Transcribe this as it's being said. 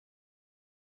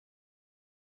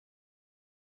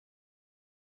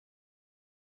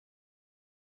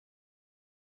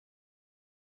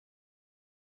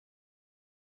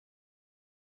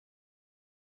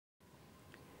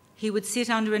he would sit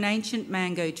under an ancient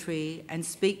mango tree and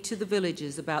speak to the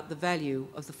villagers about the value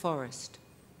of the forest.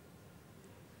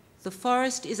 The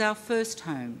forest is our first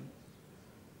home.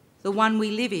 The one we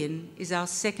live in is our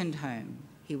second home,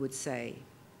 he would say.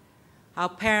 Our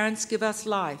parents give us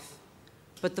life,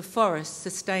 but the forest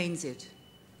sustains it.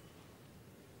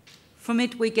 From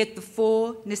it we get the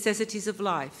 4 necessities of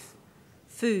life: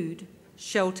 food,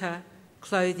 shelter,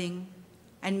 clothing,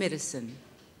 and medicine.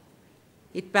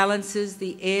 It balances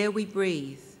the air we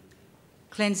breathe,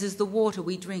 cleanses the water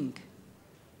we drink,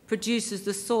 produces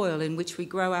the soil in which we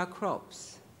grow our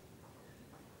crops.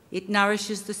 It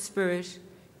nourishes the spirit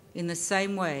in the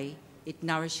same way it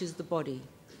nourishes the body.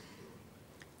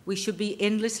 We should be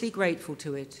endlessly grateful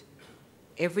to it,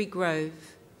 every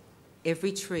grove,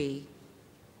 every tree,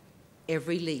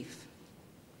 every leaf.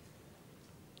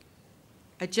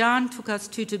 Ajahn took us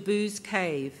to Taboo's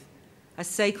cave, a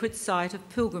sacred site of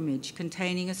pilgrimage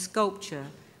containing a sculpture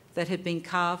that had been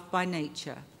carved by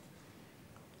nature.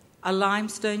 A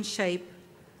limestone shape,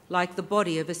 like the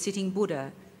body of a sitting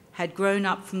Buddha, had grown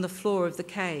up from the floor of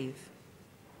the cave.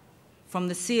 From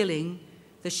the ceiling,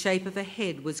 the shape of a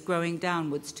head was growing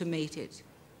downwards to meet it.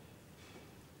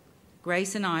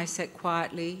 Grace and I sat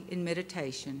quietly in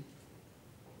meditation.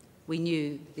 We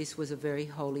knew this was a very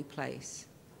holy place.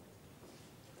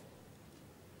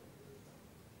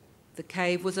 The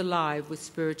cave was alive with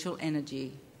spiritual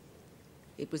energy.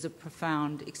 It was a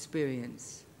profound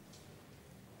experience.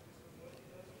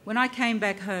 When I came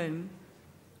back home,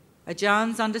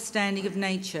 Ajahn's understanding of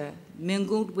nature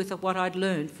mingled with what I'd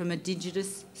learned from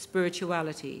Indigenous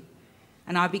spirituality,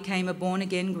 and I became a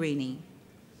born-again greenie.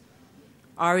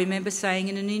 I remember saying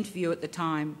in an interview at the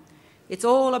time, "It's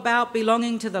all about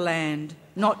belonging to the land,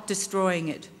 not destroying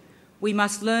it. We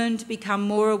must learn to become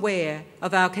more aware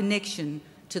of our connection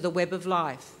to the web of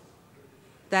life."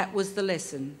 That was the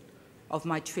lesson of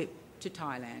my trip to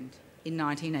Thailand in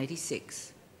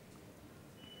 1986.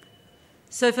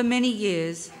 So for many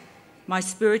years, my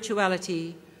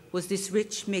spirituality was this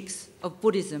rich mix of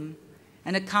Buddhism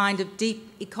and a kind of deep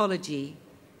ecology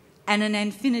and an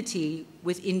affinity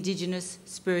with Indigenous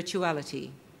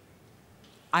spirituality.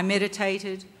 I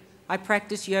meditated, I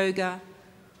practiced yoga,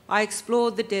 I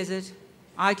explored the desert,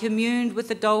 I communed with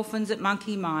the dolphins at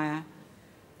Monkey Maya,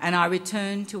 and I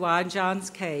returned to Ajahn's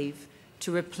cave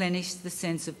to replenish the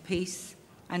sense of peace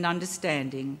and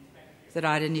understanding that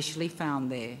I'd initially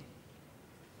found there.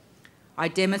 I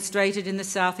demonstrated in the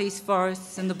southeast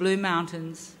forests and the Blue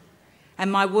Mountains,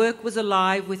 and my work was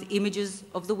alive with images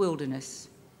of the wilderness,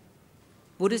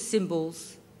 Buddhist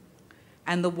symbols,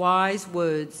 and the wise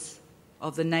words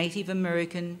of the Native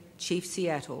American Chief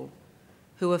Seattle,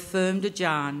 who affirmed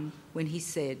Ajahn when he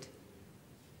said,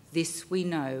 "This we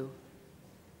know,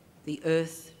 the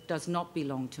earth does not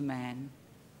belong to man.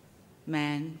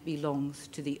 Man belongs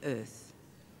to the earth.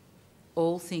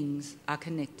 All things are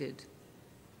connected.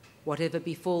 Whatever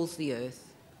befalls the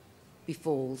earth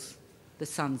befalls the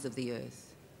sons of the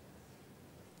earth."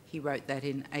 He wrote that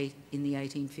in the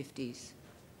 1850s.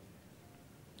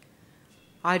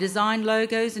 I designed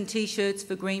logos and T-shirts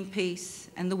for Greenpeace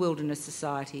and the Wilderness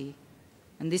Society,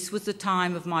 and this was the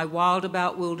time of my Wild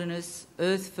About Wilderness,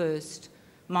 Earth First,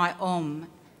 my Om,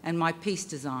 and my peace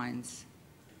designs.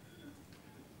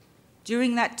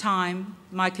 During that time,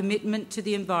 my commitment to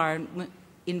the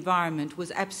environment was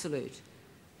absolute,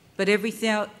 but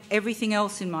everything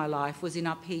else in my life was in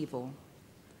upheaval.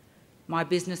 My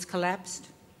business collapsed,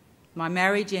 my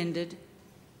marriage ended,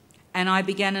 and I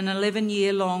began an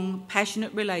 11-year-long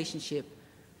passionate relationship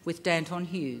with Danton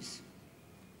Hughes.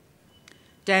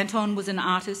 Danton was an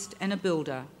artist and a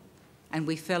builder, and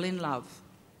we fell in love.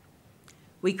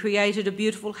 We created a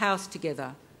beautiful house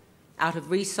together out of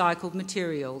recycled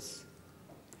materials.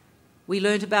 We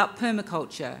learnt about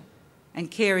permaculture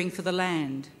and caring for the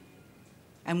land,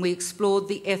 and we explored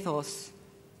the ethos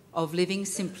of living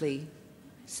simply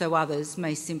so others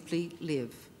may simply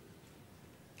live.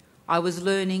 I was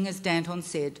learning, as Danton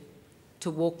said,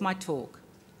 to walk my talk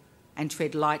and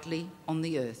tread lightly on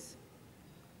the earth.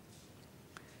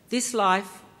 This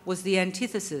life was the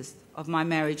antithesis of my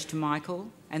marriage to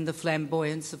Michael and the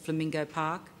flamboyance of Flamingo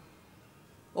Park.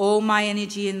 All my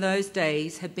energy in those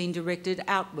days had been directed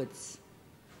outwards.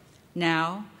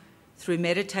 Now, through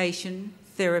meditation,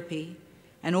 therapy,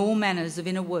 and all manners of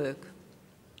inner work,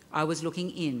 I was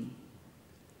looking in,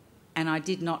 and I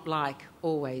did not like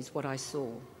always what I saw.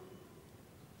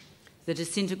 The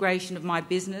disintegration of my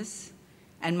business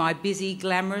and my busy,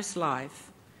 glamorous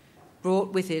life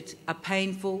brought with it a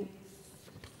painful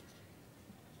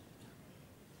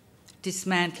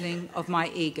dismantling of my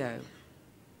ego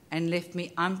and left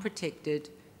me unprotected,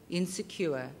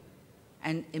 insecure,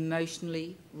 and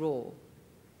emotionally raw.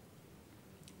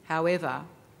 However,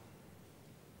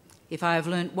 if I have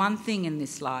learnt one thing in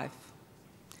this life,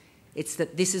 it's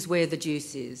that this is where the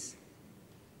juice is.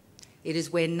 It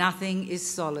is where nothing is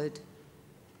solid,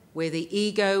 where the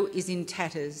ego is in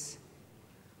tatters,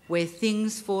 where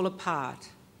things fall apart.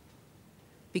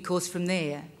 Because from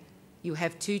there, you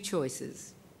have two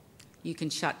choices. You can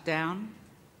shut down,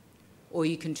 or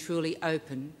you can truly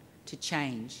open to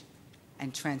change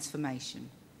and transformation.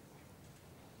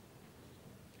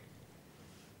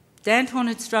 Danton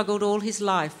had struggled all his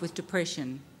life with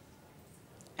depression,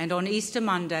 and on Easter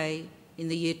Monday in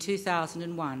the year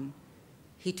 2001,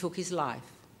 he took his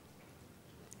life,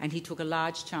 and he took a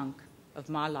large chunk of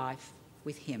my life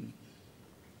with him.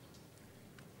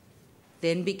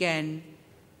 Then began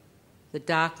the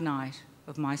dark night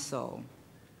of my soul.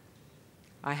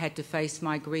 I had to face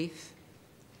my grief,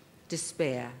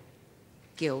 despair,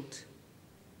 guilt,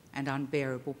 and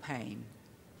unbearable pain.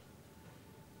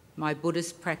 My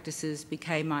Buddhist practices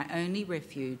became my only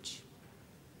refuge.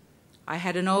 I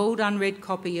had an old unread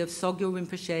copy of Sogyal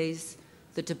Rinpoche's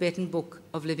The Tibetan Book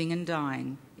of Living and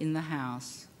Dying in the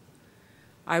house.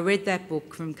 I read that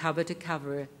book from cover to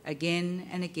cover again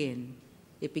and again.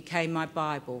 It became my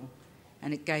Bible,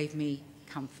 and it gave me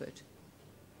comfort.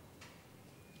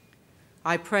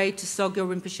 I prayed to Sogyal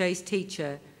Rinpoche's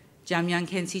teacher, Jamyang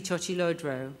Khyentse Chochi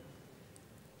Lodro.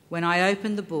 When I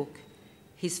opened the book,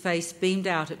 his face beamed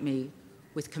out at me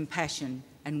with compassion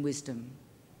and wisdom.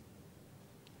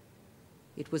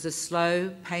 It was a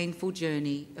slow, painful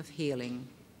journey of healing.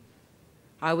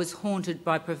 I was haunted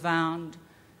by profound,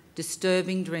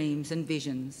 disturbing dreams and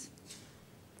visions,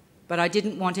 but I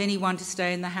didn't want anyone to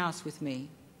stay in the house with me.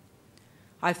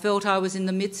 I felt I was in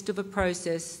the midst of a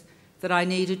process that I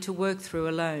needed to work through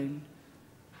alone.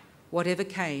 Whatever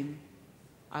came,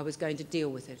 I was going to deal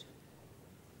with it.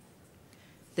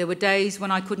 There were days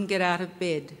when I couldn't get out of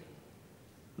bed.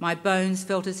 My bones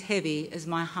felt as heavy as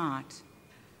my heart.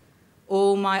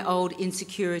 All my old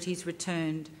insecurities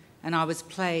returned, and I was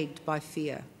plagued by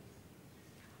fear.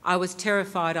 I was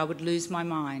terrified I would lose my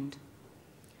mind.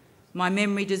 My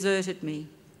memory deserted me.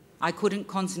 I couldn't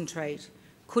concentrate,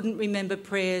 couldn't remember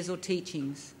prayers or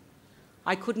teachings.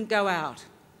 I couldn't go out.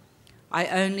 I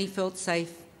only felt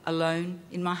safe alone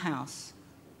in my house.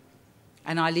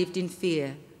 And I lived in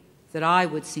fear that I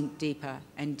would sink deeper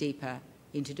and deeper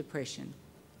into depression.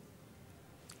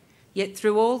 Yet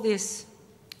through all this,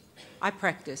 I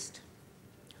practiced.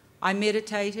 I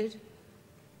meditated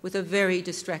with a very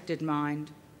distracted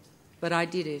mind, but I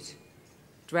did it.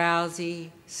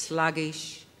 Drowsy,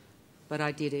 sluggish, but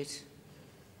I did it.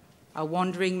 A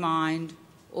wandering mind,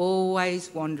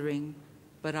 always wandering,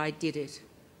 but I did it.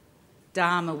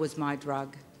 Dharma was my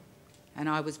drug, and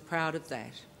I was proud of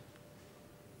that.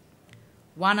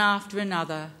 One after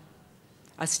another,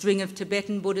 a string of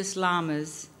Tibetan Buddhist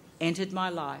lamas entered my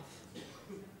life.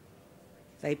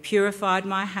 They purified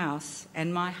my house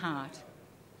and my heart,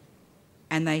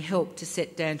 and they helped to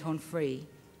set Danton free.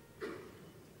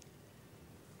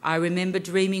 I remember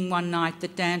dreaming one night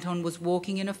that Danton was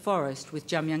walking in a forest with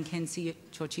Jamyang Khyentse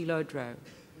Chochi Lodro.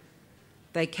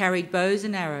 They carried bows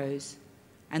and arrows,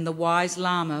 and the wise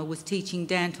Lama was teaching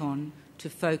Danton to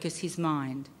focus his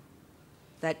mind.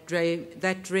 That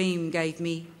dream gave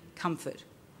me comfort.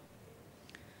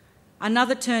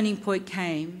 Another turning point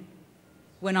came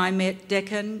when I met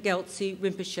Tibetan Gyaltse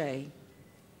Rinpoche.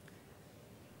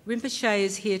 Rinpoche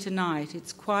is here tonight.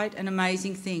 It's quite an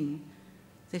amazing thing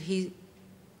that he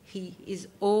is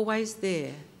always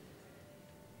there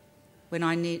when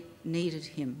I needed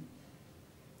him.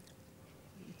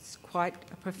 It's quite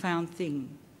a profound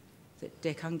thing that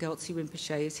Tibetan Gyaltse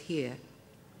Rinpoche is here.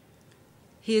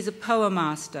 He is a poem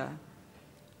master,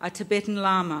 a Tibetan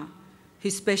Lama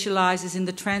who specialises in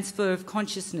the transfer of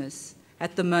consciousness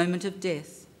at the moment of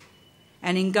death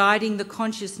and in guiding the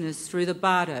consciousness through the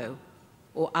bardo,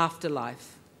 or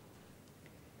afterlife.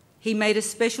 He made a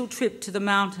special trip to the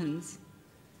mountains,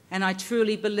 and I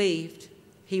truly believed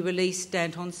he released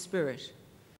Danton's spirit.